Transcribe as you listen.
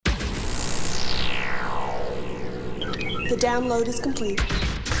The download is complete.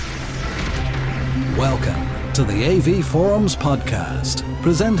 Welcome to the AV Forums podcast,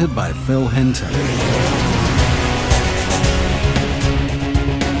 presented by Phil Hinton.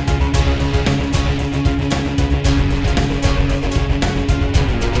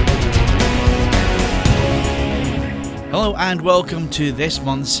 Hello and welcome to this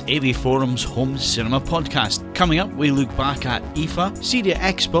month's AV Forums Home Cinema podcast. Coming up, we look back at IFA, CEDIA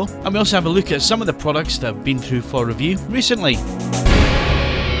Expo, and we also have a look at some of the products that have been through for review recently.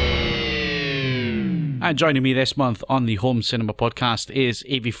 And joining me this month on the Home Cinema podcast is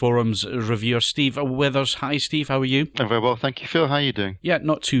AV Forums reviewer Steve Withers. Hi Steve, how are you? I'm very well, thank you Phil, how are you doing? Yeah,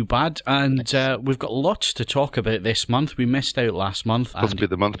 not too bad, and we've got lots to talk about this month. We missed out last month. Possibly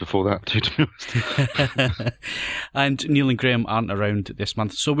the month before that too, to be honest. And Neil and Graham aren't around this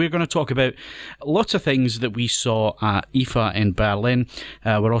month, so we're going to talk about lots of things that we saw at IFA in Berlin.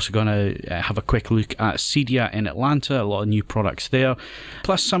 We're also going to have a quick look at CEDIA in Atlanta, a lot of new products there,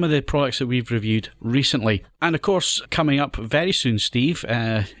 plus some of the products that we've reviewed recently. And of course, coming up very soon, Steve,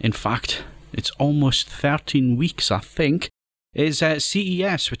 in fact, it's almost 13 weeks, I think, is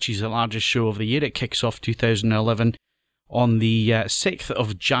CES, which is the largest show of the year. It kicks off 2011 on the 6th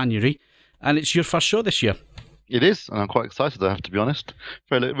of January, and it's your first show this year. It is, and I'm quite excited, I have to be honest.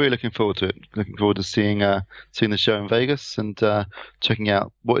 Really looking forward to it. Looking forward to seeing the show in Vegas and checking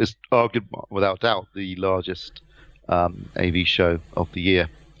out what is argued, without doubt, the largest AV show of the year.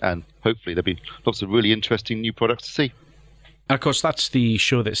 And hopefully there'll be lots of really interesting new products to see. And of course, that's the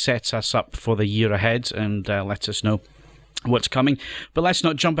show that sets us up for the year ahead and lets us know what's coming. But let's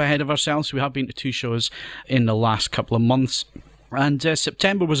not jump ahead of ourselves. We have been to two shows in the last couple of months. And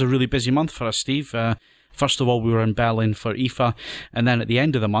September was a really busy month for us, Steve. First of all, we were in Berlin for IFA, and then at the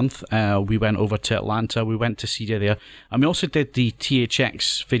end of the month, we went over to Atlanta. We went to CEDIA there, and we also did the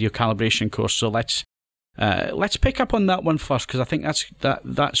THX video calibration course. So let's pick up on that one first, because I think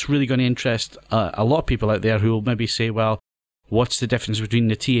that's really going to interest a lot of people out there who will maybe say, well, what's the difference between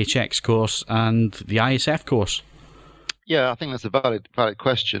the THX course and the ISF course? Yeah, I think that's a valid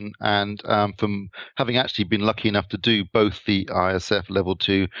question. And from having actually been lucky enough to do both the ISF Level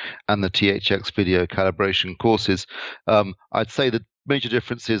 2 and the THX video calibration courses, I'd say the major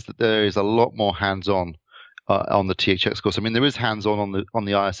difference is that there is a lot more hands-on on the THX course. I mean, there is hands-on on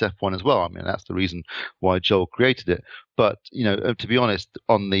the ISF one as well. I mean, that's the reason why Joel created it. But, you know, to be honest,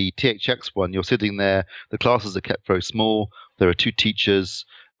 on the THX one, you're sitting there, the classes are kept very small. There are two teachers,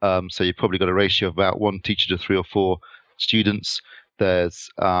 so you've probably got a ratio of about one teacher to 3 or 4 students. There's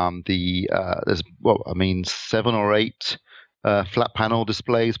 7 or 8 flat panel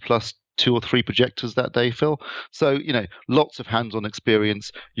displays plus 2 or 3 projectors that day, Phil. So, you know, lots of hands-on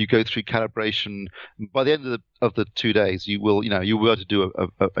experience. You go through calibration. By the end of the 2 days, you will be able to do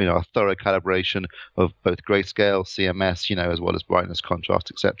a thorough calibration of both grayscale, CMS, as well as brightness,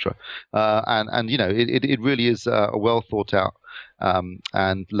 contrast, etc. And it really is a well thought out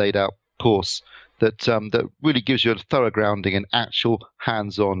and laid out course that really gives you a thorough grounding in actual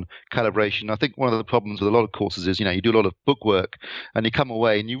hands-on calibration. I think one of the problems with a lot of courses is, you do a lot of bookwork and you come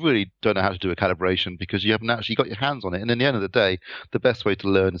away and you really don't know how to do a calibration because you haven't actually got your hands on it. And in the end of the day, the best way to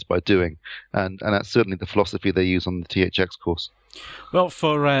learn is by doing. And that's certainly the philosophy they use on the THX course. Well,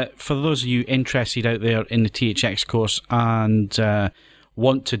 for those of you interested out there in the THX course and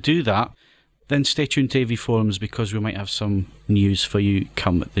want to do that, then stay tuned to AV Forums because we might have some news for you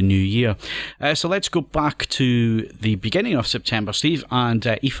come the new year. So let's go back to the beginning of September, Steve, and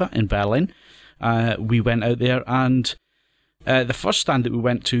IFA in Berlin. We went out there and the first stand that we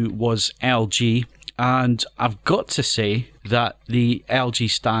went to was LG. And I've got to say that the LG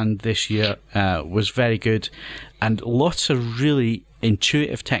stand this year was very good and lots of really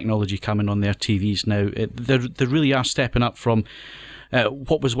intuitive technology coming on their TVs now. They really are stepping up from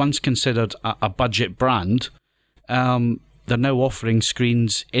what was once considered a budget brand. They're now offering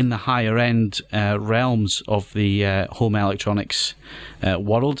screens in the higher end realms of the home electronics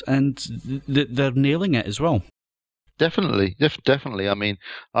world, and they're nailing it as well. Definitely. I mean,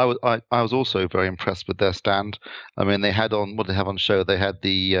 I was also very impressed with their stand. I mean, they had on what they have on show. They had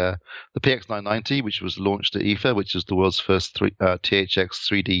the PX990, which was launched at IFA, which is the world's first THX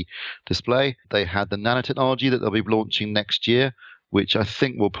 3D display. They had the nanotechnology that they'll be launching next year, which I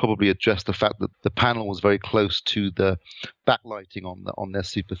think will probably address the fact that the panel was very close to the backlighting on their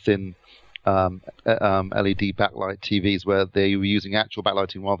super thin LED backlight TVs, where they were using actual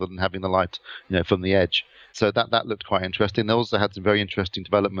backlighting rather than having the light, from the edge. So that looked quite interesting. They also had some very interesting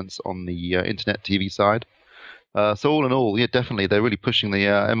developments on the internet TV side. So all in all, yeah, definitely, they're really pushing the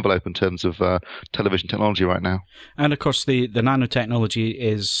envelope in terms of television technology right now. And of course, the nanotechnology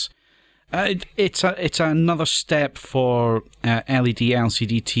is It's another step for LED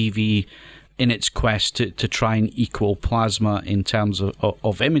LCD TV in its quest to try and equal plasma in terms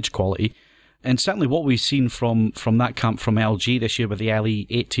of image quality. And certainly what we've seen from that camp from LG this year with the LE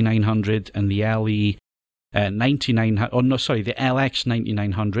 8900 and the LE 9900, the LX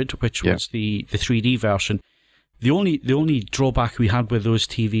 9900, which was the 3D version. The only drawback we had with those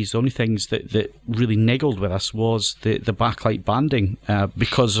TVs, the only things that really niggled with us was the backlight banding,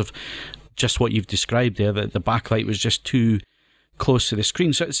 because of just what you've described there, that the backlight was just too close to the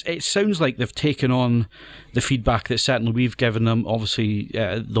screen. So it sounds like they've taken on the feedback that certainly we've given them. Obviously,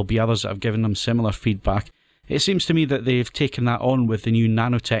 there'll be others that have given them similar feedback. It seems to me that they've taken that on with the new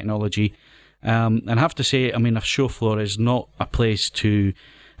nanotechnology. And I have to say, I mean, a show floor is not a place to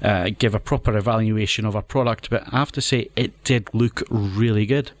give a proper evaluation of a product, but I have to say it did look really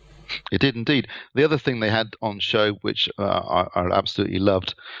good. It did indeed. The other thing they had on show, which I absolutely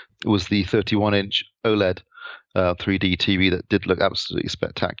loved, was the 31-inch OLED 3D TV that did look absolutely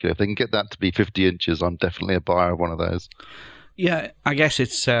spectacular. If they can get that to be 50 inches, I'm definitely a buyer of one of those. Yeah, I guess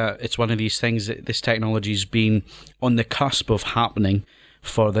it's one of these things that this technology's been on the cusp of happening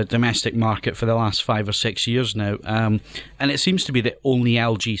for the domestic market for the last 5 or 6 years now. And it seems to be that only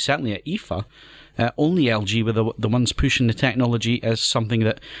LG, certainly at IFA, only LG were the ones pushing the technology as something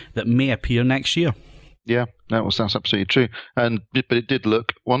that may appear next year. Yeah, that's absolutely true. But it did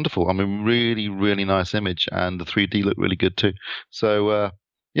look wonderful. I mean, really, really nice image, and the 3D looked really good too. So,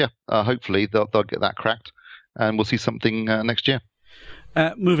 hopefully they'll get that cracked, and we'll see something next year.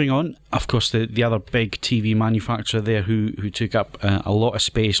 Moving on, of course, the other big TV manufacturer there who took up a lot of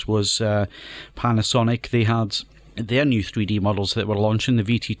space was Panasonic. They had their new 3D models that were launching, the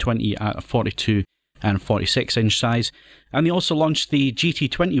VT20 at a 42 and 46-inch size. And they also launched the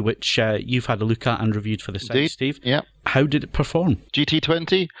GT20, which you've had a look at and reviewed for the site, Steve. Yeah. How did it perform?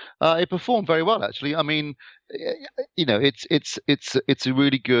 GT20, it performed very well, actually. I mean, it's a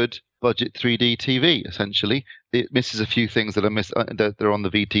really good budget 3D TV. Essentially, it misses a few things that are on the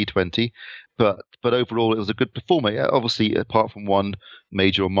VT20, but overall it was a good performer. Obviously, apart from one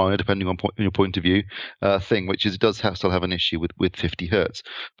major or minor, depending on your point of view, thing, which is it does still have an issue with 50 hertz.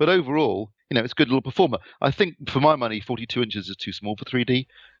 But overall, it's a good little performer. I think for my money, 42 inches is too small for 3D.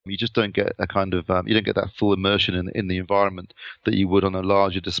 You just don't get a kind of you don't get that full immersion in the environment that you would on a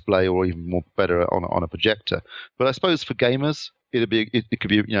larger display or even more better on a projector. But I suppose for gamers, it could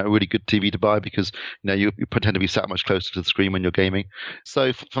be a really good TV to buy because you pretend to be sat much closer to the screen when you're gaming.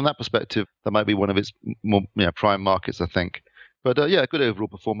 So from that perspective, that might be one of its more prime markets, I think. But a good overall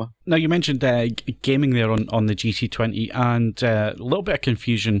performer. Now you mentioned gaming there on the GT20, and a little bit of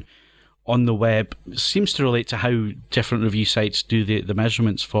confusion on the web seems to relate to how different review sites do the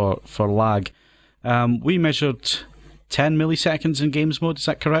measurements for lag. We measured 10 milliseconds in games mode, is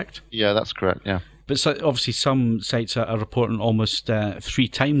that correct? Yeah, that's correct, yeah. But obviously some sites are reporting almost 3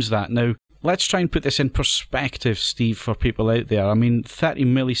 times that. Now, let's try and put this in perspective, Steve, for people out there. I mean, 30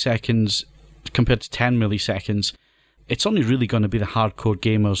 milliseconds compared to 10 milliseconds, it's only really going to be the hardcore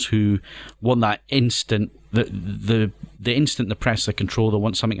gamers who want that instant, the instant they press the controller,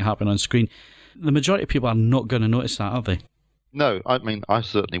 want something to happen on screen. The majority of people are not going to notice that, are they? No, I mean, I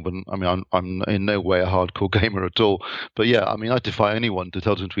certainly wouldn't. I mean, I'm in no way a hardcore gamer at all. But yeah, I mean, I defy anyone to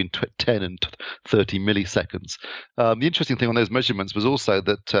tell between 10 and 30 milliseconds. The interesting thing on those measurements was also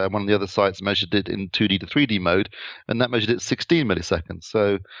that one of the other sites measured it in 2D to 3D mode, and that measured it 16 milliseconds.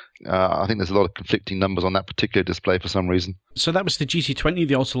 So I think there's a lot of conflicting numbers on that particular display for some reason. So that was the GT20.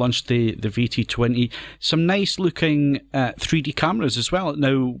 They also launched the VT20. Some nice looking 3D cameras as well.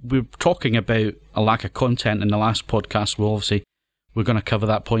 Now, we're talking about a lack of content in the last podcast. We're going to cover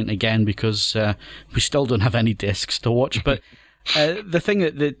that point again because we still don't have any discs to watch. But the thing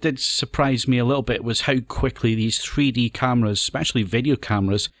that did surprise me a little bit was how quickly these 3D cameras, especially video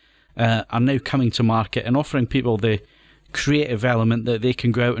cameras, are now coming to market and offering people the creative element that they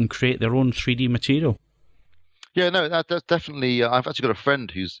can go out and create their own 3D material. Yeah, no, that's definitely. I've actually got a friend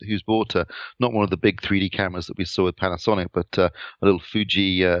who's bought not one of the big 3D cameras that we saw with Panasonic, but a little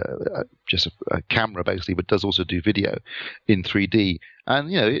Fuji, just a camera basically, but does also do video in 3D. And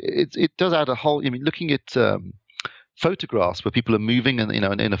it does add a whole. I mean, looking at photographs where people are moving, and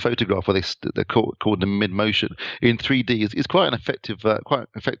in a photograph where they're caught in mid motion in 3D is quite an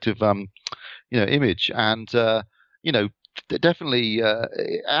effective, image, and definitely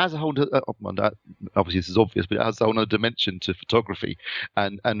it has a whole obviously this is obvious, but it has a whole other dimension to photography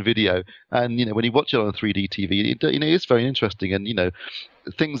and video. And when you watch it on a 3D TV, it's very interesting. And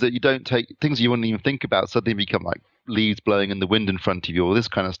things that things you wouldn't even think about suddenly become like leaves blowing in the wind in front of you, or this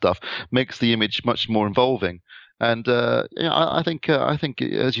kind of stuff makes the image much more involving. And I think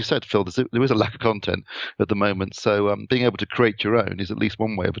as you said, Phil, there is a lack of content at the moment. So being able to create your own is at least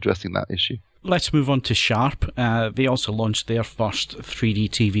one way of addressing that issue. Let's move on to Sharp. They also launched their first 3D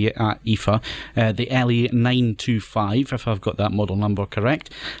TV at IFA, the LE925, if I've got that model number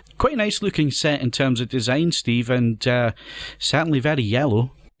correct. Quite a nice looking set in terms of design, Steve, and certainly very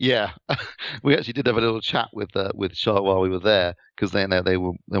yellow. Yeah, we actually did have a little chat with Sharp while we were there, because they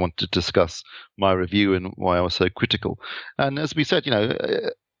wanted to discuss my review and why I was so critical. And as we said,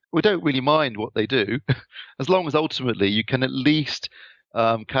 we don't really mind what they do, as long as ultimately you can at least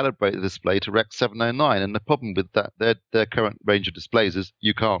calibrate the display to Rec. 709. And the problem with that, their current range of displays is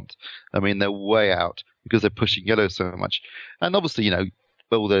you can't. I mean, they're way out because they're pushing yellow so much. And obviously,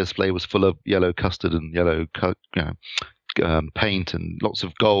 all their display was full of yellow custard and yellow paint and lots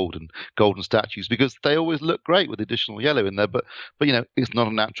of gold and golden statues, because they always look great with additional yellow in there. But it's not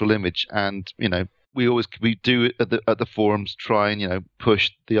a natural image, and we do it at the forums, try and push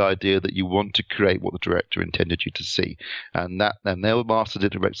the idea that you want to create what the director intended you to see, and they'll mastered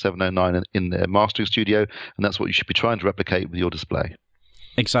it in Rec. 709 in their mastering studio, and that's what you should be trying to replicate with your display.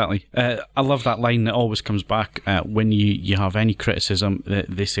 Exactly. I love that line that always comes back when you have any criticism.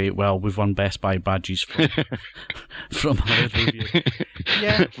 They say, well, we've won Best Buy badges from our review.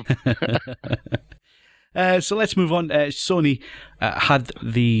 Yeah. So let's move on. Sony had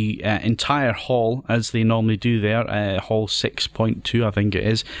the entire hall, as they normally do there, hall 6.2, I think it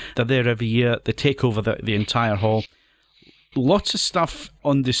is. They're there every year. They take over the entire hall. Lots of stuff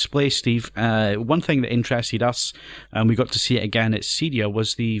on display, Steve. One thing that interested us, and we got to see it again at CEDIA,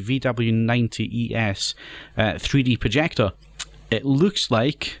 was the VW90ES 3D projector. It looks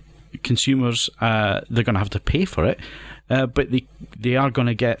like consumers, they're going to have to pay for it, but they are going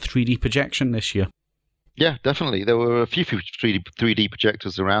to get 3D projection this year. Yeah, definitely. There were a few 3D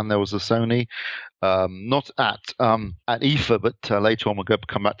projectors around. There was a Sony, not at IFA, but later on we'll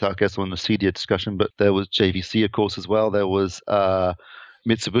come back to, I guess, on the CEDIA discussion. But there was JVC, of course, as well. There was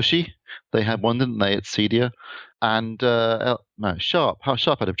Mitsubishi. They had one, didn't they, at CEDIA? And Sharp.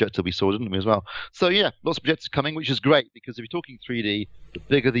 Sharp had a projector we saw, didn't we, as well? So yeah, lots of projectors coming, which is great, because if you're talking 3D, the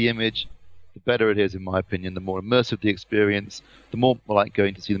bigger the image, the better it is, in my opinion. The more immersive the experience, the more I like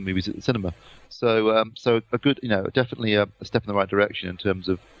going to see the movies at the cinema. So a good, definitely a step in the right direction in terms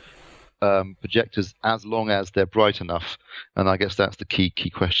of projectors, as long as they're bright enough. And I guess that's the key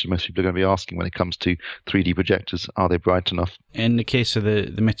question most people are going to be asking when it comes to 3D projectors. Are they bright enough? In the case of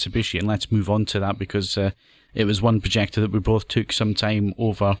the Mitsubishi, and let's move on to that, because it was one projector that we both took some time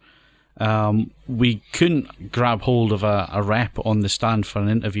over. We couldn't grab hold of a rep on the stand for an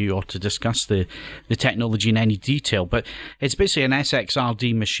interview or to discuss the technology in any detail, but it's basically an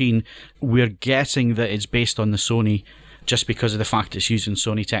SXRD machine. We're guessing that it's based on the Sony just because of the fact it's using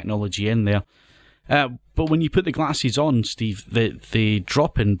Sony technology in there. But when you put the glasses on, Steve, the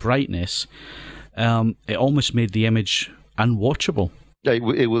drop in brightness, it almost made the image unwatchable.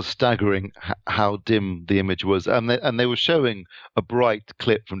 It was staggering how dim the image was, and they were showing a bright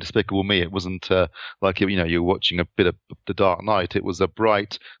clip from Despicable Me. It wasn't like you're watching a bit of The Dark Knight. It was a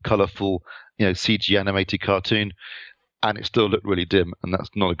bright, colourful, CG animated cartoon, and it still looked really dim, and that's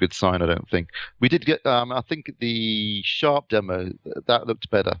not a good sign, I don't think. We did get, I think the Sharp demo that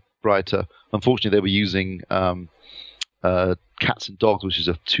looked better, brighter. Unfortunately, they were using Cats and Dogs, which is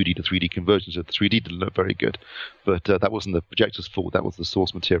a 2D to 3D conversion, so the 3D didn't look very good. But that wasn't the projector's fault, that was the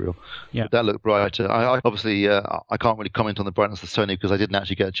source material. Yeah. But that looked brighter. I obviously, I can't really comment on the brightness of Sony because I didn't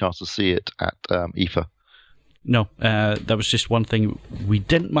actually get a chance to see it at IFA. No, that was just one thing we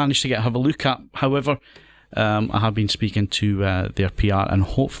didn't manage to have a look at. However, I have been speaking to their PR, and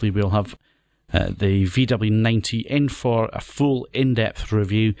hopefully we'll have the VW90 in for a full in-depth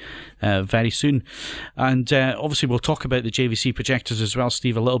review very soon. And obviously we'll talk about the JVC projectors as well,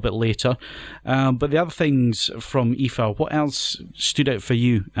 Steve, a little bit later. But the other things from IFA, what else stood out for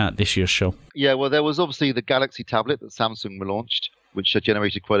you at this year's show? Yeah, well, there was obviously the Galaxy tablet that Samsung launched, which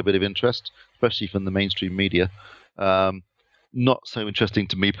generated quite a bit of interest, especially from the mainstream media. Not so interesting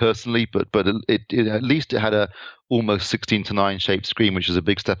to me personally, but it at least it had a almost 16:9 shaped screen, which is a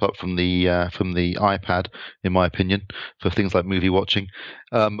big step up from the iPad, in my opinion, for things like movie watching.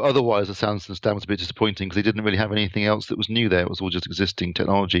 Otherwise, the Samsung stand was a bit disappointing because they didn't really have anything else that was new there. It was all just existing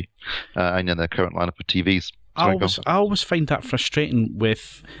technology and their current lineup of TVs. I always find that frustrating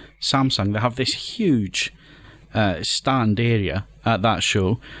with Samsung. They have this huge stand area at that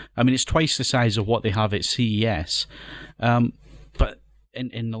show. I mean, it's twice the size of what they have at CES. But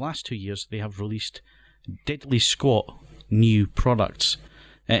in the last 2 years, they have released diddly squat new products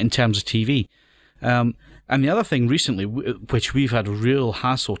in terms of TV. And And the other thing recently, which we've had real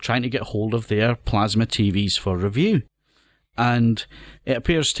hassle trying to get hold of their plasma TVs for review. And it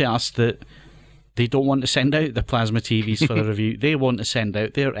appears to us that they don't want to send out the plasma TVs for the review. They want to send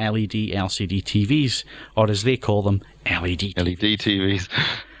out their LED, LCD TVs, or as they call them, LED TVs. LED TVs.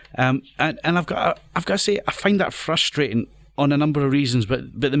 And I've got to say, I find that frustrating on a number of reasons,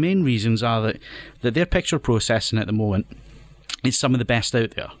 but the main reasons are that their picture processing at the moment is some of the best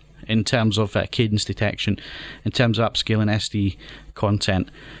out there in terms of cadence detection, in terms of upscaling SD content.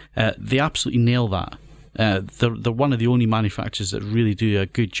 They absolutely nail that. They're one of the only manufacturers that really do a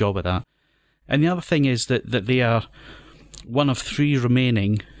good job at that. And the other thing is that they are one of 3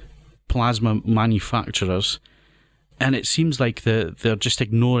 remaining plasma manufacturers, and it seems like they're just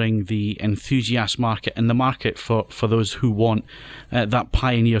ignoring the enthusiast market and the market for those who want that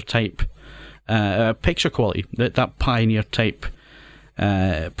pioneer type picture quality, that pioneer type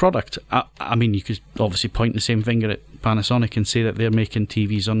product. I mean, you could obviously point the same finger at Panasonic and say that they're making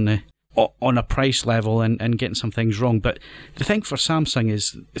TVs on a price level and getting some things wrong. But the thing for Samsung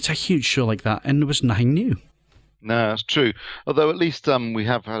is it's a huge show like that, and there was nothing new. No, that's true. Although at least we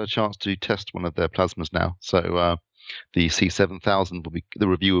have had a chance to test one of their plasmas now. So the C7000 the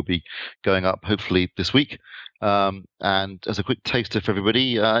review will be going up hopefully this week. And as a quick taster for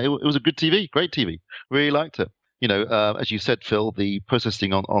everybody, it was a good TV, great TV. Really liked it. As you said, Phil, the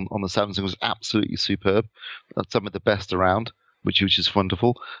processing on the Samsung was absolutely superb. That's some of the best around, which is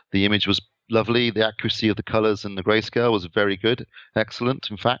wonderful. The image was lovely. The accuracy of the colors and the grayscale was very good, excellent.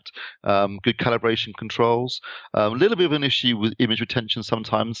 In fact, good calibration controls. A little bit of an issue with image retention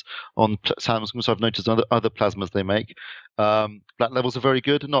sometimes on Samsung, so I've noticed on other plasmas they make. Black levels are very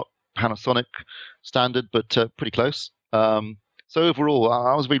good, not Panasonic standard, but pretty close. So overall,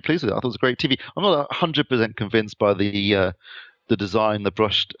 I was really pleased with it. I thought it was a great TV. I'm not 100% convinced by the design, the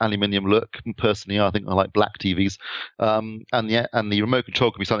brushed aluminium look. Personally, I think I like black TVs. And the remote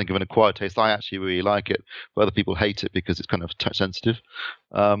control can be something of an acquired taste. I actually really like it, but other people hate it because it's kind of touch sensitive.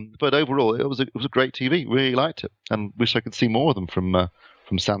 But overall, it was a great TV. Really liked it, and wish I could see more of them from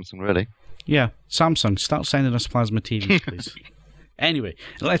Samsung. Really. Yeah, Samsung, start sending us plasma TVs, please. Anyway,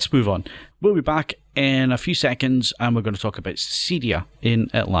 let's move on. We'll be back in a few seconds, and we're going to talk about CEDIA in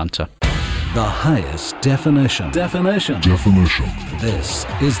Atlanta. The highest definition. Definition. This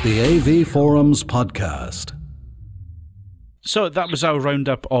is the AV Forums podcast. So that was our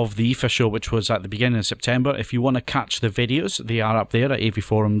roundup of the IFA show, which was at the beginning of September. If you want to catch the videos, they are up there at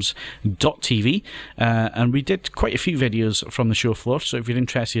avforums.tv. And we did quite a few videos from the show floor, so if you're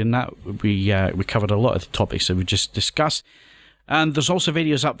interested in that, we covered a lot of the topics that we just discussed. And there's also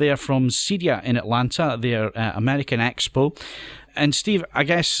videos up there from CEDIA in Atlanta, their American Expo. And Steve, I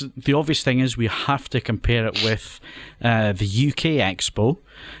guess the obvious thing is we have to compare it with the UK Expo,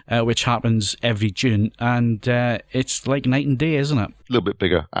 which happens every June, and it's like night and day, isn't it? A little bit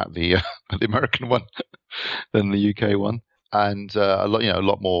bigger at the American one than the UK one, and a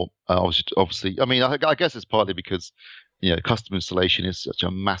lot more. Obviously, I mean, I guess it's partly because custom installation is such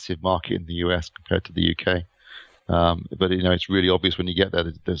a massive market in the US compared to the UK. But it's really obvious when you get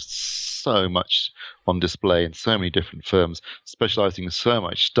there. There's so much on display and so many different firms specializing in so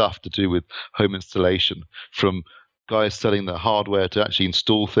much stuff to do with home installation, from guys selling the hardware to actually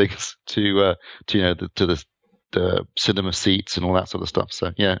install things to the cinema seats and all that sort of stuff.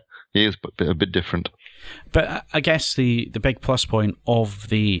 So yeah, it is a bit different. But I guess the big plus point of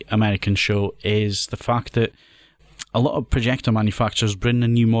the American show is the fact that a lot of projector manufacturers bring the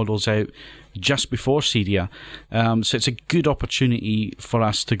new models out just before CEDIA. So it's a good opportunity for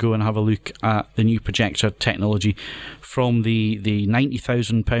us to go and have a look at the new projector technology, from the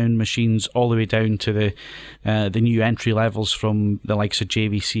 £90,000 machines all the way down to the new entry levels from the likes of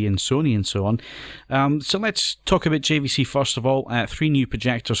JVC and Sony and so on. So let's talk about JVC first of all. 3 new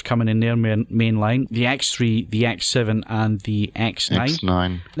projectors coming in their main line: the X3, the X7 and the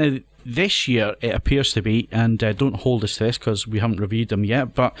X9. Now, this year it appears to be, and don't hold us to this because we haven't reviewed them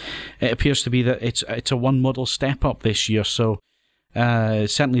yet, but it appears to be that it's a one model step up this year. So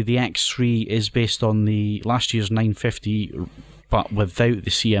certainly the X3 is based on the last year's 950 but without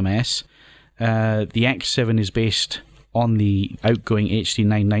the CMS. The X7 is based on the outgoing HD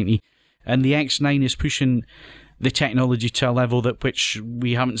 990, and the X9 is pushing the technology to a level which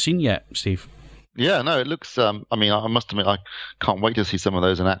we haven't seen yet, Steve. Yeah, no, it looks. I must admit, I can't wait to see some of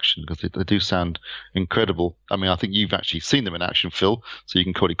those in action because they do sound incredible. I mean, I think you've actually seen them in action, Phil, so you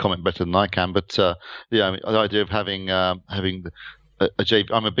can probably comment better than I can. But the idea of having a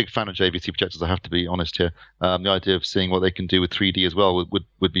I'm a big fan of JVC projectors. I have to be honest here. The idea of seeing what they can do with 3D as well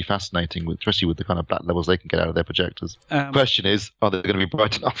would be fascinating, especially with the kind of black levels they can get out of their projectors. Question is, are they going to be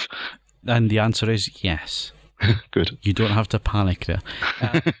bright enough? And the answer is yes. Good. You don't have to panic there.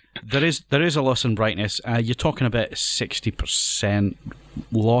 There is a loss in brightness. You're talking about 60%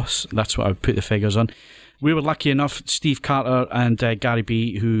 loss. That's what I would put the figures on. We were lucky enough, Steve Carter and Gary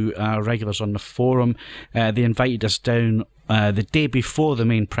B, who are regulars on the forum, they invited us down the day before the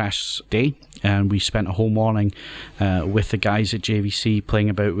main press day, and we spent a whole morning with the guys at JVC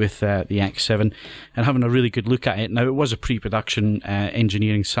playing about with the X7 and having a really good look at it. Now, it was a pre-production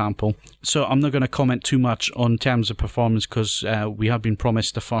engineering sample, so I'm not going to comment too much on terms of performance because we have been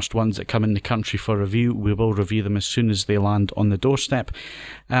promised the first ones that come in the country for review. We will review them as soon as they land on the doorstep.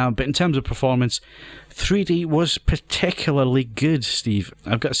 But in terms of performance, 3D was particularly good, Steve.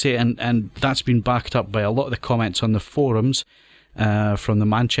 I've got to say, and that's been backed up by a lot of the comments on the forums from the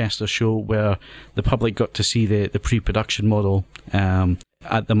Manchester show, where the public got to see the pre-production model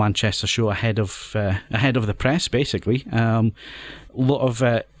at the Manchester show ahead of the press, basically. A lot of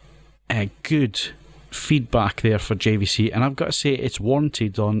good feedback there for JVC, and I've got to say it's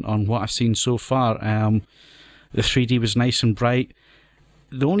warranted on what I've seen so far. The 3D was nice and bright.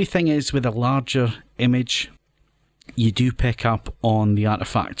 The only thing is, with a larger image, you do pick up on the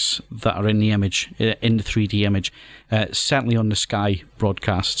artifacts that are in the image, in the 3D image. Certainly on the Sky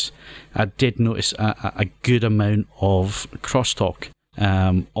broadcasts, I did notice a good amount of crosstalk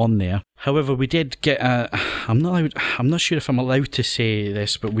on there. However, we did get I'm not sure if I'm allowed to say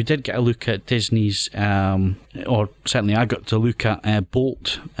this, but we did get a look at Disney's, or certainly I got to look at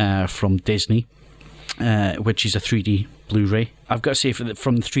Bolt from Disney, which is a 3D Blu-ray. I've got to say, from the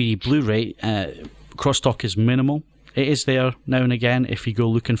 3D Blu-ray, crosstalk is minimal. It is there now and again if you go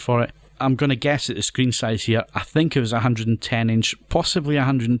looking for it. I'm going to guess at the screen size here. I think it was 110-inch, possibly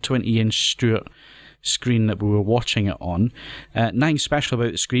 120-inch Stuart screen that we were watching it on. Nothing special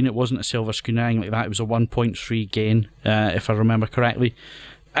about the screen. It wasn't a silver screen or anything like that. It was a 1.3 gain, if I remember correctly.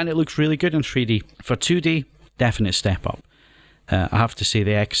 And it looks really good in 3D. For 2D, definite step up. I have to say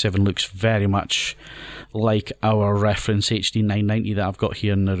the X7 looks very much like our reference HD 990 that I've got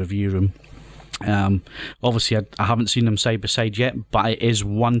here in the review room. Obviously I haven't seen them side by side yet, but it is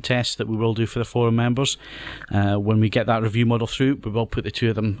one test that we will do for the forum members. When we get that review model through, we will put the two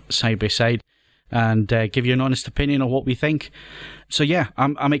of them side by side and give you an honest opinion on what we think. So yeah,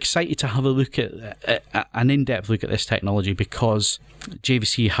 I'm excited to have a look at an in-depth look at this technology, because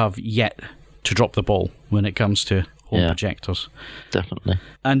JVC have yet to drop the ball when it comes to home projectors. Definitely.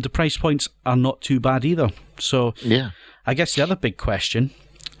 And the price points are not too bad either. So yeah, I guess the other big question,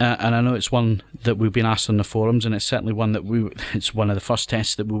 and I know it's one that we've been asked on the forums, and it's certainly one that it's one of the first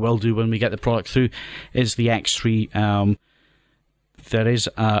tests that we will do when we get the product through, is the X3. There is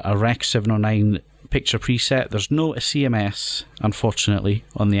a Rec 709 picture preset. There's no CMS, unfortunately,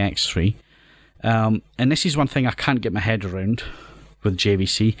 on the X3. And this is one thing I can't get my head around with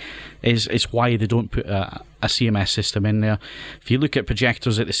JVC, is why they don't put a CMS system in there. If you look at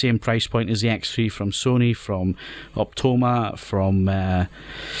projectors at the same price point as the X3 from Sony, from Optoma, from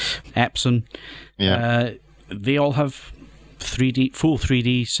Epson, they all have full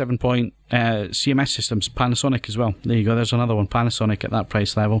 3D 7-point CMS systems. Panasonic as well. There you go, there's another one. Panasonic at that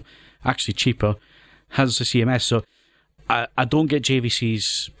price level, actually cheaper, has the CMS. So I don't get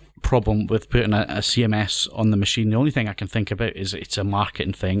JVC's problem with putting a CMS on the machine. The only thing I can think about is it's a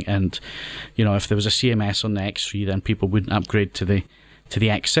marketing thing, and you know, if there was a CMS on the X3, then people wouldn't upgrade to the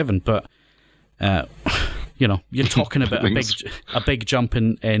X7. But you know, you're talking about a big jump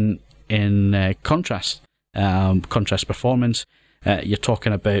in contrast performance. You're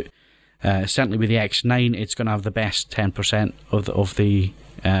talking about certainly with the X9, it's going to have the best 10% of the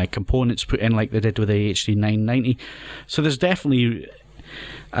components put in, like they did with the HD 990. So there's definitely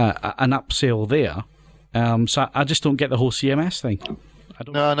an upsell there. So I just don't get the whole CMS thing.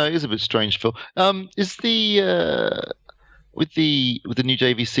 No, it is a bit strange, Phil. Is the with the new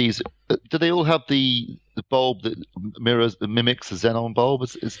JVCs, do they all have the bulb that mimics the Xenon bulb?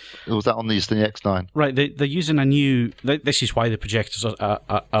 Or was that on the X9? Right, they're using a new. This is why the projectors are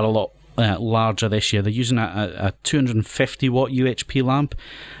a lot larger this year. They're using a 250 watt UHP lamp.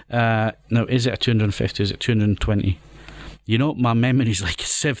 No, is it a 250? Is it 220? You know, my memory's like a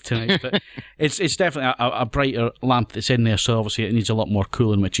sieve tonight, but it's definitely a brighter lamp that's in there, so obviously it needs a lot more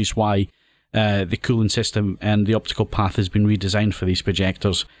cooling, which is why the cooling system and the optical path has been redesigned for these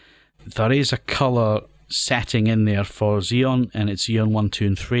projectors. There is a colour setting in there for Xeon, and it's Xeon 1, 2,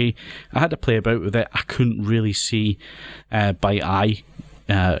 and 3. I had to play about with it. I couldn't really see by eye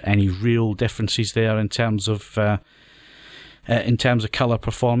any real differences there in terms of colour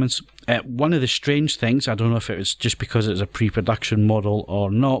performance. One of the strange things, I don't know if it was just because it's a pre-production model or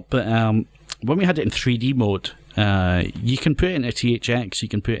not, but when we had it in 3D mode, You can put it into THX, you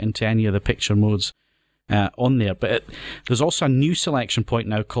can put it into any of the picture modes on there, but there's also a new selection point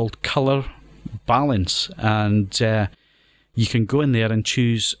now called Color Balance, and you can go in there and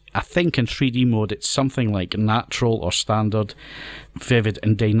choose, I think in 3D mode it's something like natural or standard, vivid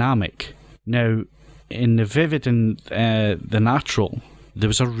and dynamic. Now in the vivid and the natural, there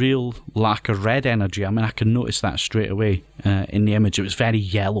was a real lack of red energy. I mean, I can notice that straight away in the image. It was very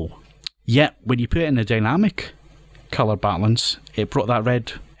yellow. Yet when you put it in the dynamic color balance, it brought that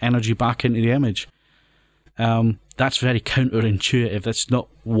red energy back into the image. That's very counterintuitive. That's not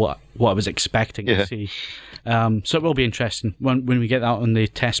what I was expecting to see. So it will be interesting when we get that on the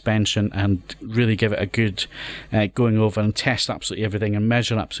test bench and really give it a good going over and test absolutely everything and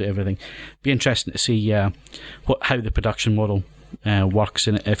measure absolutely everything. Be interesting to see how the production model works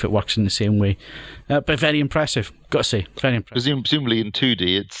in it, if it works in the same way. But very impressive, got to say, very impressive. Presumably in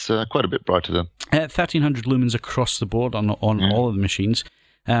 2D, it's quite a bit brighter then. 1300 lumens across the board on all of the machines.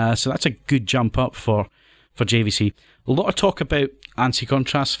 So that's a good jump up for JVC. A lot of talk about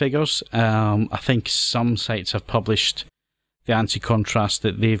anti-contrast figures. I think some sites have published the anti-contrast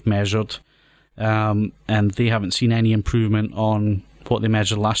that they've measured, and they haven't seen any improvement on what they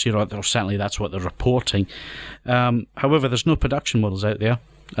measured last year, or certainly that's what they're reporting. However, there's no production models out there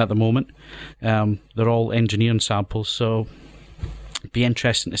at the moment. They're all engineering samples, so it'd be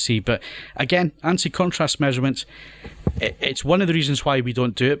interesting to see. But again, anti-contrast measurements, it's one of the reasons why we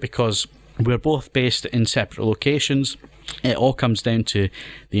don't do it, because we're both based in separate locations. It all comes down to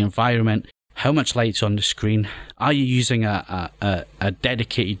the environment, how much light's on the screen. Are you using a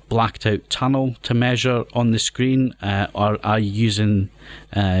dedicated blacked out tunnel to measure on the screen, or are you using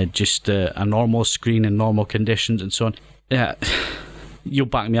just a normal screen in normal conditions and so on? Yeah, you'll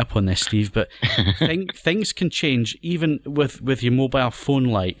back me up on this, Steve, but things can change even with your mobile phone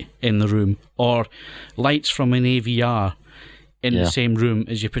light in the room, or lights from an AVR in the same room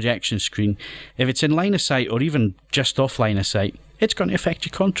as your projection screen. If it's in line of sight or even just off line of sight, it's going to affect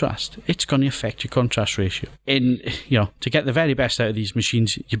your contrast. It's going to affect your contrast ratio. To get the very best out of these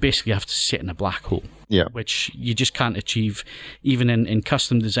machines, you basically have to sit in a black hole, which you just can't achieve even in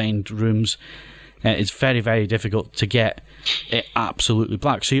custom designed rooms. It's very, very difficult to get it absolutely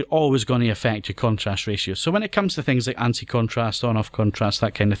black. So you're always going to affect your contrast ratio. So when it comes to things like anti-contrast, on-off contrast,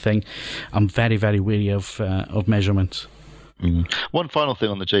 that kind of thing, I'm very, very wary of measurements. One final thing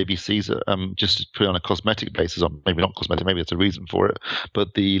on the JVCs, just to put it on a cosmetic basis, or maybe not cosmetic, maybe there's a reason for it,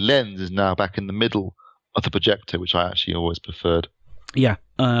 but the lens is now back in the middle of the projector, which I actually always preferred. Yeah,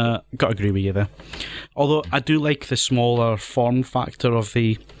 got to agree with you there. Although I do like the smaller form factor of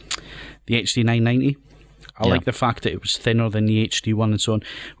the HD 990. I like the fact that it was thinner than the HD one and so on.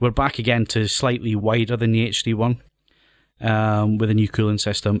 We're back again to slightly wider than the HD one, with a new cooling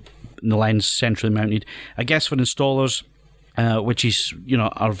system, and the lens centrally mounted. I guess for installers, which is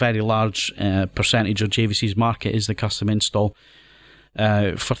our very large percentage of JVC's market is the custom install.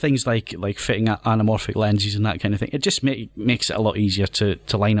 For things like fitting anamorphic lenses and that kind of thing, it just makes it a lot easier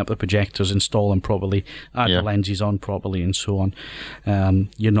to line up the projectors, install them properly, add the lenses on properly, and so on.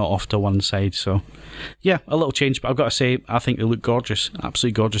 You're not off to one side. So, a little change, but I've got to say, I think they look gorgeous,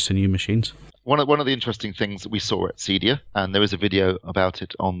 absolutely gorgeous, the new machines. One of the interesting things that we saw at CEDIA, and there was a video about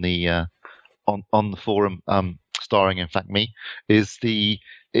it on the on the forum, starring in fact me, is the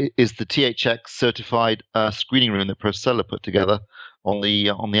THX certified screening room that Procella put together on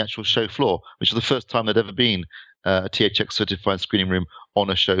the actual show floor, which is the first time there'd ever been a THX certified screening room on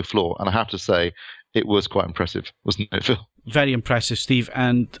a show floor, and I have to say it was quite impressive, wasn't it, Phil? Very impressive, Steve.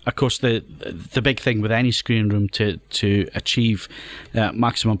 And of course, the big thing with any screening room to achieve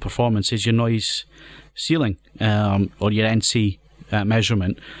maximum performance is your noise ceiling, or your NC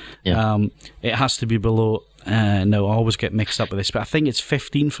measurement. It has to be below. No, I always get mixed up with this, but I think it's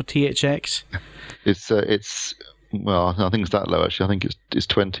 15 for THX. It's well, I think it's that low actually. I think it's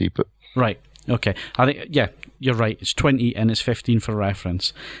 20, but right. Okay, I think you're right. It's 20 and it's 15 for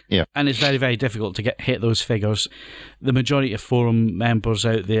reference. Yeah, and it's very, very difficult to hit those figures. The majority of forum members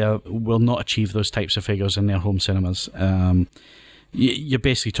out there will not achieve those types of figures in their home cinemas. You're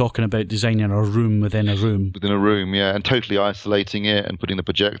basically talking about designing a room within a room. Within a room, yeah, and totally isolating it and putting the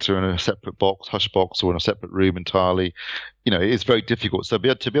projector in a separate box, hush box, or in a separate room entirely. It's very difficult. So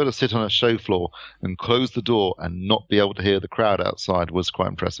to be able to sit on a show floor and close the door and not be able to hear the crowd outside was quite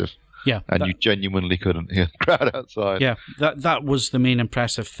impressive. Yeah, and you genuinely couldn't hear the crowd outside. Yeah, that was the main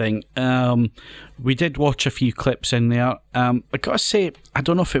impressive thing. We did watch a few clips in there. I gotta say, I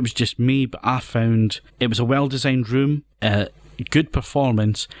don't know if it was just me, but I found it was a well-designed room. Good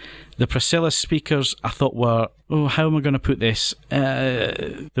performance. The Priscilla speakers I thought were, how am I going to put this?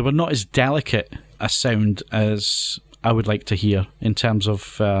 They were not as delicate a sound as I would like to hear in terms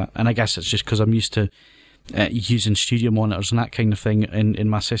of, and I guess it's just because I'm used to using studio monitors and that kind of thing in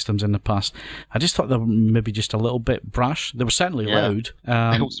my systems in the past. I just thought they were maybe just a little bit brash. They were certainly loud.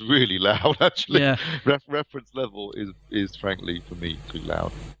 It was really loud, actually. Yeah. Reference level is frankly, for me, too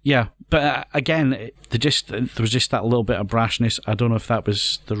loud. Yeah, but again, there was just that little bit of brashness. I don't know if that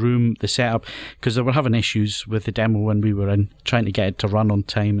was the room, the setup, because they were having issues with the demo when we were in, trying to get it to run on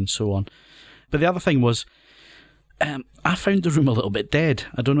time and so on. But the other thing was, I found the room a little bit dead.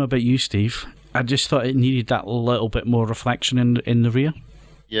 I don't know about you, Steve. I just thought it needed that little bit more reflection in the rear.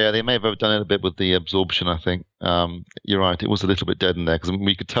 Yeah, they may have done it a bit with the absorption, I think. You're right, it was a little bit dead in there, because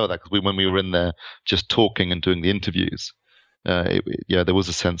we could tell that when we were in there just talking and doing the interviews. There was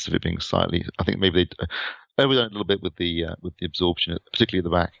a sense of it being slightly. I think maybe they overdone it a little bit with the absorption, particularly at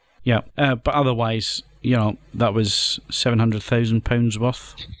the back. Yeah, but otherwise, that was £700,000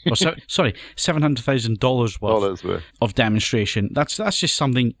 worth. Or $700,000 worth of demonstration. That's just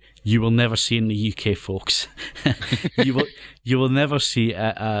something you will never see in the UK, folks. you will never see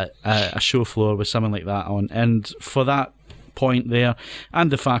a show floor with something like that on. And for that point there,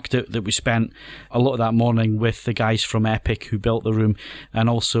 and the fact that we spent a lot of that morning with the guys from Epic who built the room, and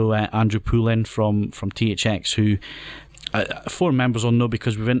also Andrew Poulin from THX, who forum members will know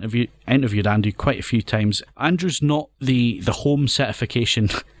because we've interviewed Andrew quite a few times. Andrew's not the home certification.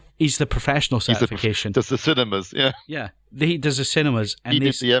 He's the professional certification. Does the cinemas, yeah. Yeah, he does the cinemas. And he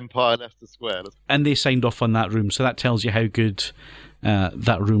did the Empire Leicester Square. And they signed off on that room, so that tells you how good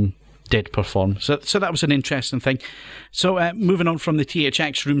that room did perform. So that was an interesting thing. So moving on from the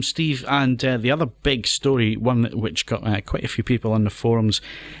THX room, Steve, and the other big story, one which got quite a few people on the forums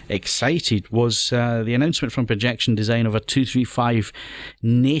excited, was the announcement from Projection Design of a 235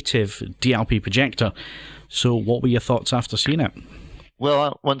 native DLP projector. So what were your thoughts after seeing it?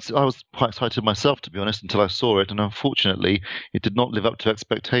 Well, once I was quite excited myself, to be honest, until I saw it, and unfortunately, it did not live up to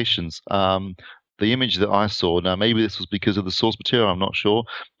expectations. The image that I saw, now maybe this was because of the source material, I'm not sure,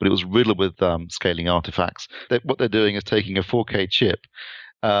 but it was riddled with scaling artifacts. What they're doing is taking a 4K chip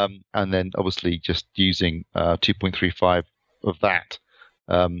and then obviously just using 2.35 of that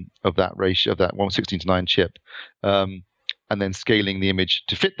ratio, of that 1:16:9 chip, and then scaling the image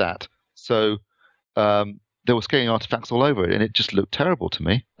to fit that. So there were scaling artifacts all over it, and it just looked terrible to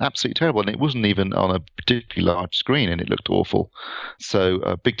me, absolutely terrible. And it wasn't even on a particularly large screen, and it looked awful. So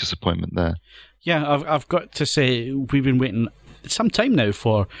a big disappointment there. Yeah, I've got to say, we've been waiting some time now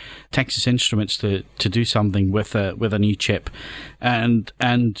for Texas Instruments to do something with a new chip, and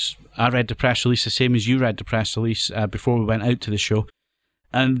I read the press release the same as you read the press release before we went out to the show,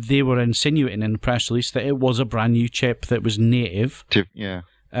 and they were insinuating in the press release that it was a brand new chip that was native. Yeah.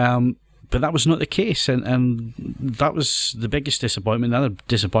 But that was not the case, and that was the biggest disappointment. The other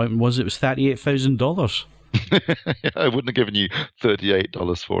disappointment was it was $38,000. I wouldn't have given you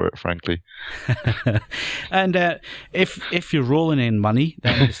 $38 for it, frankly. And if you're rolling in money,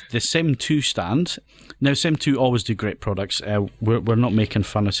 then the Sim 2 stand. Now, Sim 2 always do great products. We're not making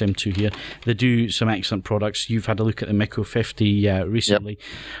fun of Sim 2 here. They do some excellent products. You've had a look at the Mico 50 recently,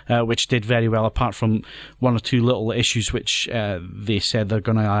 yep. Which did very well, apart from one or two little issues which they said they're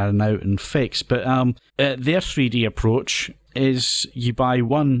going to iron out and fix. But their 3D approach is you buy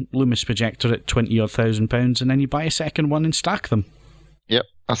one Loomis projector at £20,000 and then you buy a second one and stack them. Yep,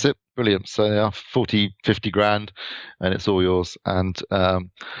 that's it. Brilliant. So they are 40, 50 grand and it's all yours. And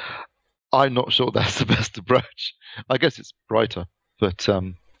I'm not sure that's the best approach. I guess it's brighter, but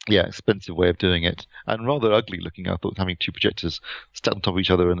expensive way of doing it. And rather ugly looking, I thought, having two projectors stacked on top of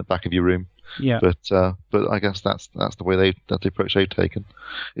each other in the back of your room. Yeah. But I guess that's the way the approach they've taken.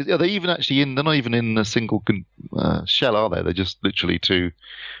 Are they even actually in? They're not even in a single shell, are they? They're just literally two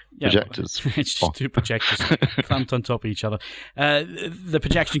projectors. It's just two projectors clamped on top of each other. The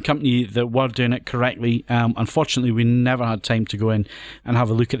projection company that were doing it correctly, unfortunately, we never had time to go in and have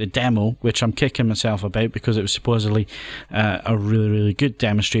a look at the demo, which I'm kicking myself about because it was supposedly a really, really good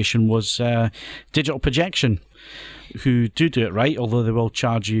demonstration, was Digital Projection, who do it right, although they will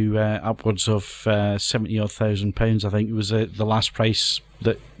charge you upwards of £70,000, I think it was the last price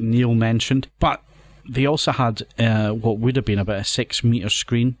that Neil mentioned. But they also had what would have been about a 6-metre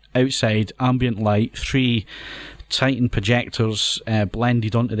screen outside, ambient light, 3 Titan projectors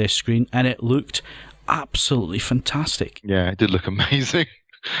blended onto this screen, and it looked absolutely fantastic. Yeah, it did look amazing.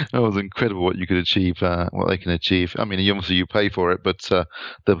 That was incredible what you could achieve, what they can achieve. I mean, obviously you pay for it, but the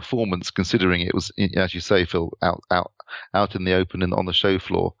performance, considering it was, as you say, Phil, out in the open and on the show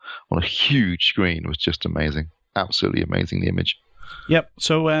floor on a huge screen, was just amazing. Absolutely amazing, the image. Yep.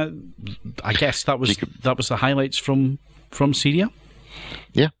 So I guess that was the highlights from CEDIA.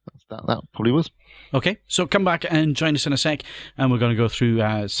 Yeah, that probably was. Okay, so come back and join us in a sec, and we're going to go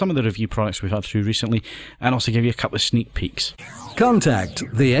through some of the review products we've had through recently, and also give you a couple of sneak peeks. Contact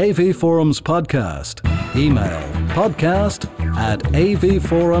the AV Forums podcast. Email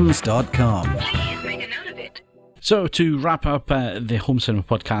podcast@avforums.com. Please make a note of it. So to wrap up the Home Cinema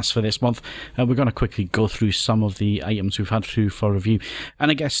podcast for this month, we're going to quickly go through some of the items we've had through for review.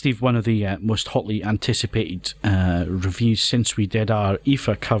 And I guess, Steve, one of the most hotly anticipated reviews since we did our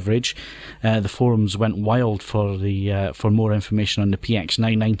IFA coverage, the forums went wild for more information on the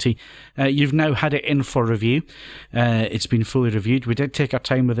PX990. You've now had it in for review. It's been fully reviewed. We did take our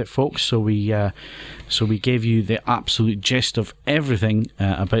time with it, folks, so we gave you the absolute gist of everything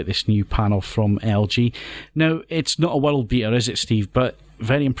about this new panel from LG. Now, it's not a world beater, is it, Steve? But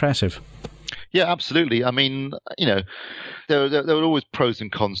very impressive. Yeah, absolutely. I mean, there are always pros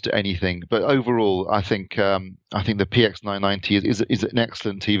and cons to anything, but overall, I think the PX990 is an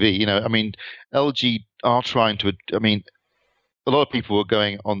excellent TV. I mean, LG are trying to. I mean, a lot of people were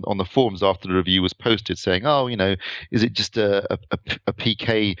going on the forums after the review was posted saying, "Oh, is it just a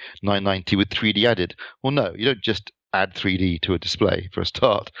PK 990 with 3D added?" Well, no, you don't just add 3D to a display for a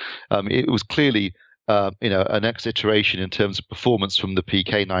start. It was clearly a next iteration in terms of performance from the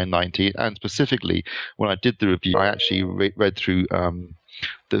PK 990, and specifically when I did the review, I actually read through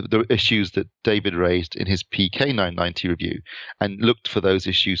the issues that David raised in his PK 990 review and looked for those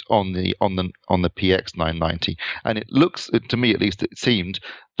issues on the PX 990, and it looks, to me at least, it seemed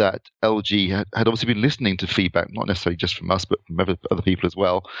that LG had obviously been listening to feedback, not necessarily just from us, but from other people as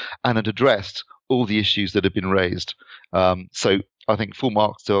well, and had addressed all the issues that had been raised. So I think full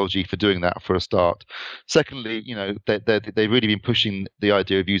marks to LG for doing that for a start. Secondly, they've really been pushing the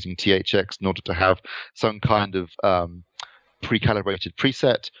idea of using THX in order to have some kind of pre-calibrated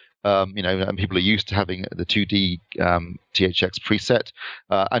preset. And people are used to having the 2D THX preset.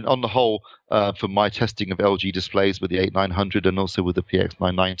 And on the whole, for my testing of LG displays with the 8900 and also with the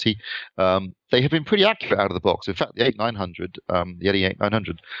PX990, they have been pretty accurate out of the box. In fact, the 8900, the LE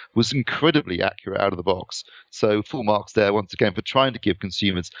 8900, was incredibly accurate out of the box. So full marks there once again for trying to give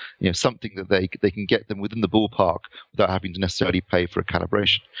consumers, something that they can get them within the ballpark without having to necessarily pay for a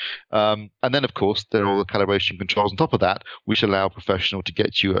calibration. And then, of course, there are all the calibration controls on top of that, which allow a professional to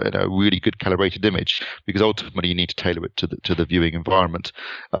get you a really good calibrated image, because ultimately you need to tailor it to the viewing environment.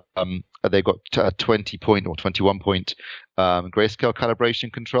 They've got 20-point or 21-point grayscale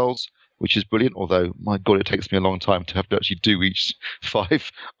calibration controls, which is brilliant, although, my God, it takes me a long time to have to actually do each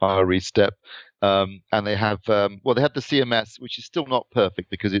 5 RE step. And they have, they have the CMS, which is still not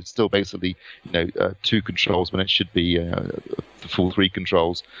perfect because it's still basically, 2 controls when it should be the full 3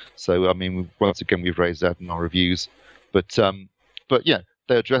 controls. So, I mean, once again, we've raised that in our reviews. But yeah,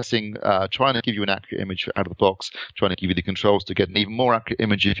 they're addressing, trying to give you an accurate image out of the box, trying to give you the controls to get an even more accurate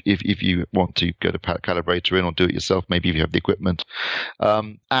image if you want to go to calibrator in or do it yourself, maybe if you have the equipment,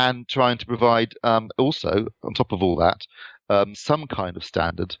 and trying to provide also, on top of all that, some kind of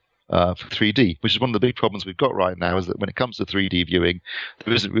standard for 3D, which is one of the big problems we've got right now, is that when it comes to 3D viewing,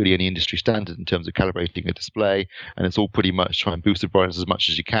 there isn't really any industry standard in terms of calibrating a display, and it's all pretty much try and boost the brightness as much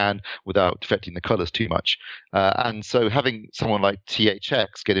as you can without affecting the colors too much. And so having someone like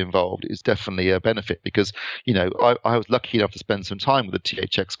THX get involved is definitely a benefit, because, I was lucky enough to spend some time with the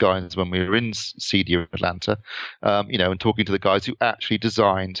THX guys when we were in CEDIA Atlanta, and talking to the guys who actually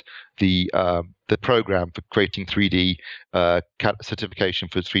designed the program for creating 3D certification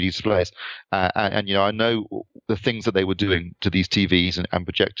for 3D displays, and I know the things that they were doing to these TVs and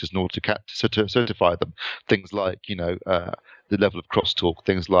projectors in order to certify them. Things like the level of crosstalk,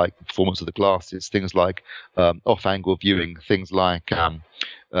 things like the performance of the glasses, things like off-angle viewing, things like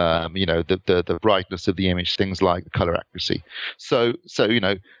the brightness of the image, things like the color accuracy. So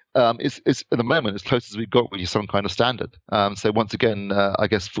it's at the moment as close as we've got with some kind of standard. So once again, I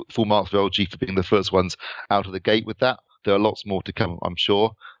guess full marks for LG for being the first ones out of the gate with that. There are lots more to come, I'm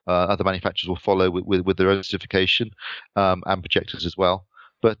sure. Other manufacturers will follow with their own certification, and projectors as well.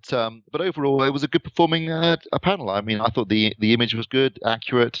 But overall, it was a good performing a panel. I mean, I thought the image was good,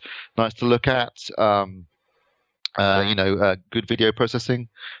 accurate, nice to look at. Good video processing.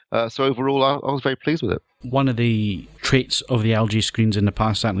 So overall, I was very pleased with it. One of the traits of the LG screens in the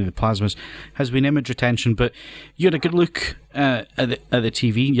past, certainly the plasmas, has been image retention. But you had a good look at the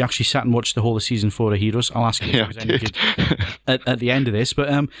TV. You actually sat and watched the whole of season 4 of Heroes. I'll ask you if it was any good at the end of this.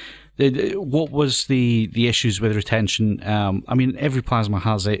 But what was the issues with retention? I mean, every plasma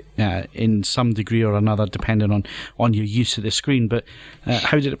has it in some degree or another, depending on your use of the screen. But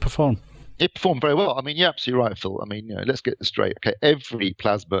how did it perform? it performed very well. I mean, you're absolutely right, Phil. I mean, let's get this straight. Okay, every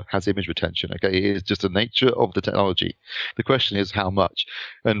plasma has image retention. Okay, it is just the nature of the technology. The question is how much.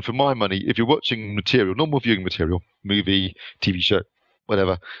 And for my money, if you're watching material, normal viewing material, movie, TV show,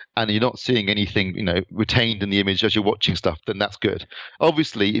 whatever, and you're not seeing anything, retained in the image as you're watching stuff, then that's good.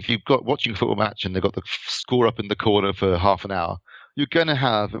 Obviously, if you've got watching a football match and they've got the score up in the corner for half an hour, you're going to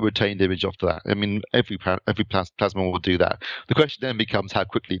have a retained image after that. I mean, every plasma will do that. The question then becomes how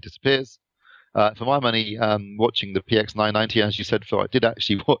quickly it disappears. For my money, watching the PX990, as you said, Phil, I did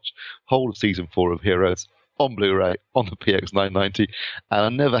actually watch whole of season 4 of Heroes on Blu-ray on the PX990, and I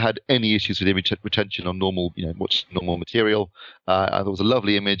never had any issues with image retention on normal, watch normal material. There was a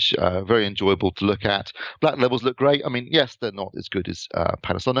lovely image, very enjoyable to look at. Black levels look great. I mean, yes, they're not as good as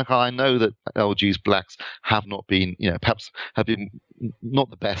Panasonic. I know that LG's blacks have not been, perhaps have been not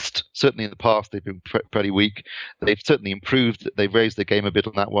the best. Certainly in the past, they've been pretty weak. They've certainly improved. They've raised their game a bit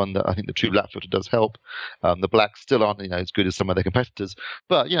on that one. I think the true black filter does help. The blacks still aren't, as good as some of their competitors.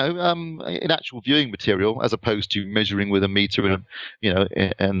 But in actual viewing material, as opposed to measuring with a meter,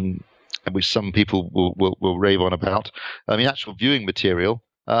 and which some people will rave on about. I mean, actual viewing material.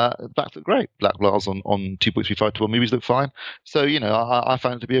 Blacks look great. Black bars on 2.35:1 movies look fine. So I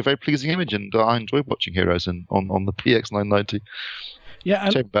found it to be a very pleasing image, and I enjoyed watching Heroes on the PX990. Yeah,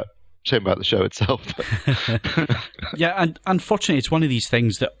 shame about the show itself. Yeah, and unfortunately, it's one of these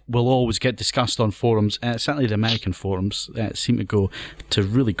things that will always get discussed on forums. Certainly, the American forums seem to go to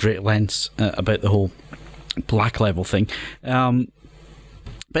really great lengths about the whole black level thing.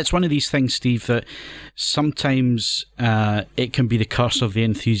 But it's one of these things, Steve, that sometimes it can be the curse of the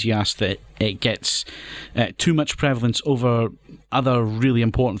enthusiast that it gets too much prevalence over other really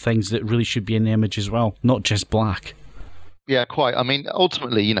important things that really should be in the image as well, not just black. Yeah, quite. I mean,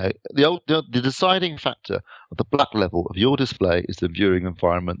 ultimately, the deciding factor of the black level of your display is the viewing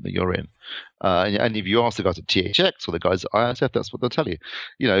environment that you're in. And if you ask the guys at THX or the guys at ISF, that's what they'll tell you.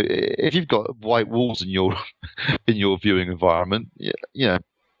 If you've got white walls in your viewing environment,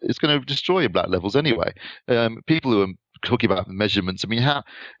 it's going to destroy your black levels anyway. People who are talking about the measurements, I mean, how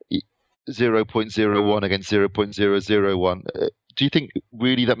 0.01 against 0.001, do you think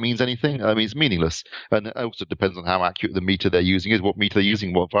really that means anything? I mean, it's meaningless. And it also depends on how accurate the meter they're using is, what meter they're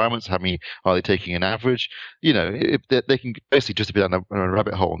using, what environments, how many are they taking an average. If they can basically just be down a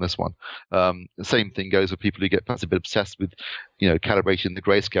rabbit hole on this one. The same thing goes with people who get perhaps a bit obsessed with, calibrating the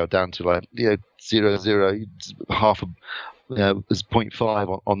grayscale down to like, 0.0, half a as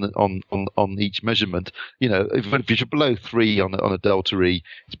 0.5 on each measurement. If you're below 3 on a delta E,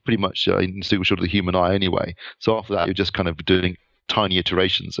 it's pretty much indistinguishable to the human eye anyway. So after that, you're just kind of doing tiny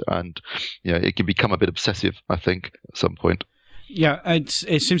iterations, and it can become a bit obsessive, I think, at some point. Yeah, it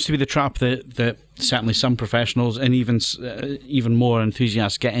seems to be the trap that certainly some professionals and even more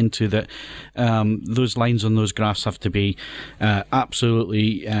enthusiasts get into, that those lines on those graphs have to be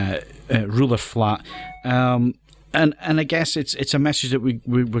absolutely ruler flat. And I guess it's a message that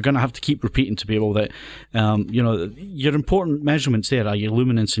we're going to have to keep repeating to people that, your important measurements there are your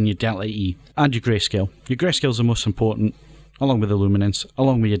luminance and your delta E and your grayscale. Your grayscale is the most important, along with the luminance,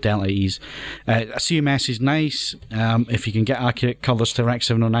 along with your delta E's. CMS is nice. If you can get accurate colours to Rec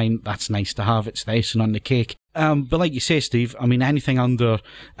 709, that's nice to have. It's the icing on the cake. But like you say, Steve, I mean, anything under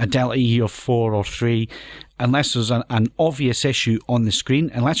a delta E of 4 or 3, unless there's an obvious issue on the screen,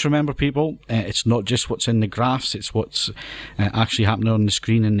 and let's remember, people, it's not just what's in the graphs, it's what's actually happening on the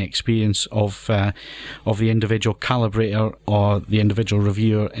screen and the experience of the individual calibrator or the individual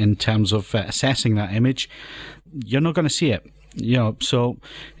reviewer in terms of assessing that image. You're not going to see it. So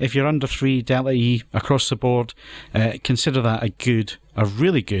if you're under 3 delta E across the board, consider that a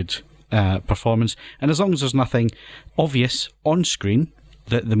really good performance. And as long as there's nothing obvious on screen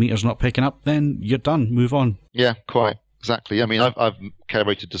that the meter's not picking up, then you're done. Move on. Yeah, quite. Exactly. I mean, I've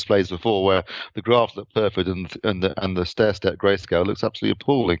calibrated displays before where the graphs look perfect and the stair-step grayscale looks absolutely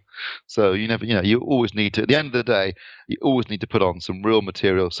appalling. So you always need to, at the end of the day, you always need to put on some real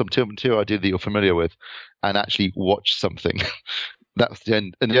material, some material idea that you're familiar with, and actually watch something. That's the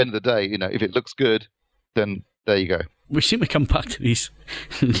end. At the end of the day, if it looks good, then there you go. We seem to come back to these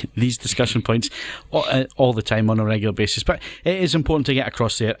discussion points all the time on a regular basis, but it is important to get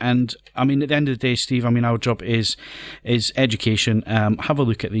across there. And I mean, at the end of the day, Steve, I mean, our job is education. Have a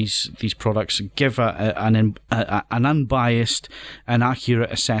look at these products, give an unbiased and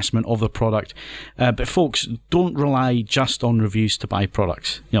accurate assessment of the product. But folks, don't rely just on reviews to buy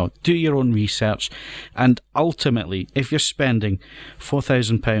products. Do your own research, and ultimately, if you're spending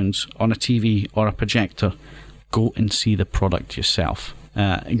 £4,000 on a TV or a projector, go and see the product yourself.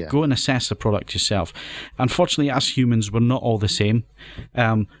 Go and assess the product yourself. Unfortunately, as humans, we're not all the same.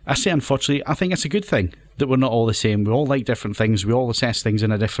 I say unfortunately, I think it's a good thing that we're not all the same. We all like different things. We all assess things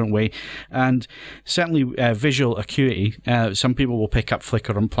in a different way. And certainly visual acuity, some people will pick up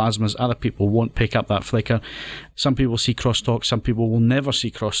flicker on plasmas, other people won't pick up that flicker. Some people see crosstalk, some people will never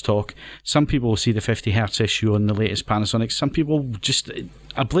see crosstalk. Some people will see the 50 Hz issue on the latest Panasonic. Some people just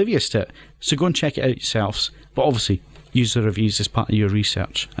oblivious to it. So go and check it out yourselves. But obviously, use the reviews as part of your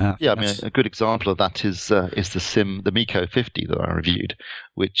research. I mean, a good example of that is the Miko 50 that I reviewed,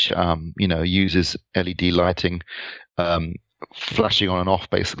 which uses LED lighting, flashing on and off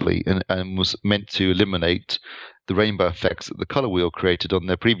basically, and was meant to eliminate the rainbow effects that the color wheel created on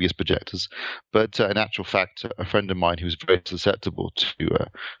their previous projectors. But in actual fact, a friend of mine who was very susceptible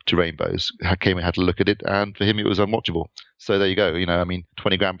to rainbows came and had a look at it, and for him it was unwatchable. So there you go.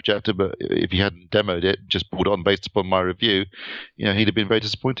 20 grand projector, but if you hadn't demoed it, just brought it on based upon my review, he'd have been very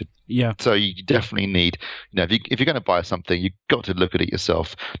disappointed. Yeah. So you definitely need, if you're going to buy something, you've got to look at it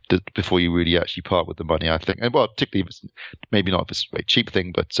yourself before you really actually part with the money, I think. And well, particularly if it's maybe not if it's a very cheap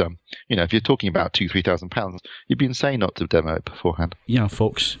thing, but if you're talking about £2,000-3,000, you'd be insane not to demo it beforehand. Yeah,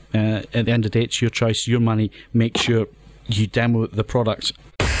 folks. At the end of the day, it's your choice, your money. Make sure you demo the product.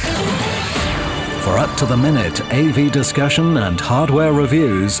 For up-to-the-minute AV discussion and hardware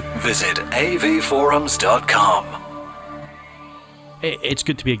reviews, visit avforums.com. It's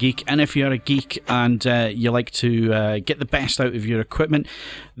good to be a geek, and if you're a geek and you like to get the best out of your equipment,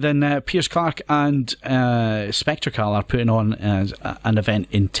 then Piers Clark and Spectracal are putting on an event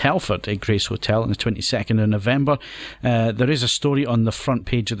in Telford at Grace Hotel on the 22nd of November. There is a story on the front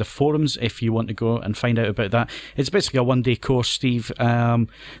page of the forums if you want to go and find out about that. It's basically a one-day course, Steve. They're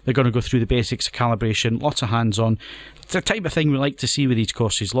going to go through the basics of calibration, lots of hands-on. It's the type of thing we like to see with these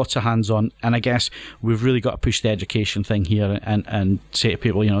courses, lots of hands-on, and I guess we've really got to push the education thing here and say to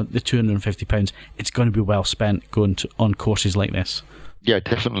people, the £250, it's going to be well spent going on courses like this. Yeah,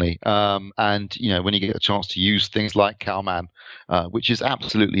 definitely. And, when you get a chance to use things like CalMan, which is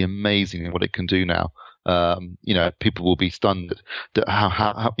absolutely amazing in what it can do now, people will be stunned at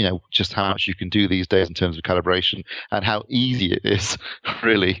how just how much you can do these days in terms of calibration and how easy it is.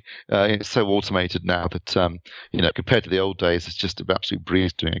 Really, it's so automated now that compared to the old days, it's just an absolute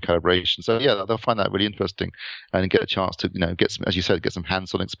breeze doing a calibration. So yeah, they'll find that really interesting and get a chance to get some, as you said, get some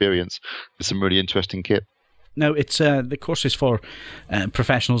hands-on experience with some really interesting kit. Now, it's the course is for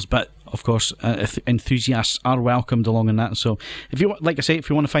professionals, but of course, enthusiasts are welcomed along in that. So, if you want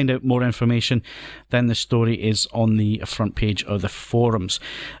to find out more information, then the story is on the front page of the forums.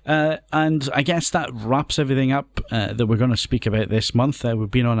 And I guess that wraps everything up that we're going to speak about this month. We've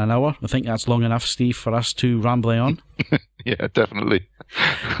been on an hour. I think that's long enough, Steve, for us to ramble on. Yeah, definitely.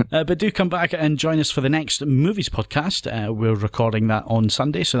 But do come back and join us for the next movies podcast. We're recording that on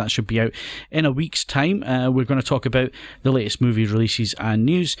Sunday, so that should be out in a week's time. We're going to talk about the latest movie releases and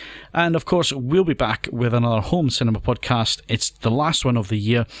news. And of course, we'll be back with another home cinema podcast. It's the last one of the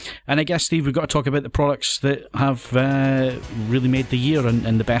year. And I guess, Steve, we've got to talk about the products that have really made the year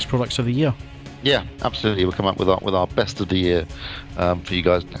and the best products of the year. Yeah, absolutely. We'll come up with our best of the year for you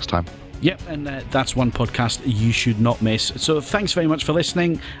guys next time. Yep, and that's one podcast you should not miss. So thanks very much for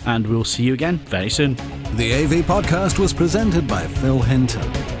listening, and we'll see you again very soon. The AV Podcast was presented by Phil Hinton.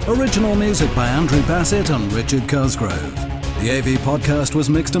 Original music by Andrew Bassett and Richard Cosgrove. The AV Podcast was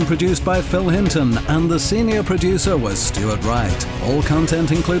mixed and produced by Phil Hinton, and the senior producer was Stuart Wright. All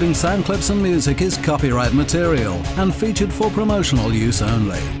content, including sound clips and music, is copyright material and featured for promotional use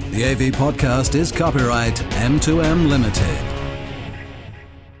only. The AV Podcast is copyright M2M Limited.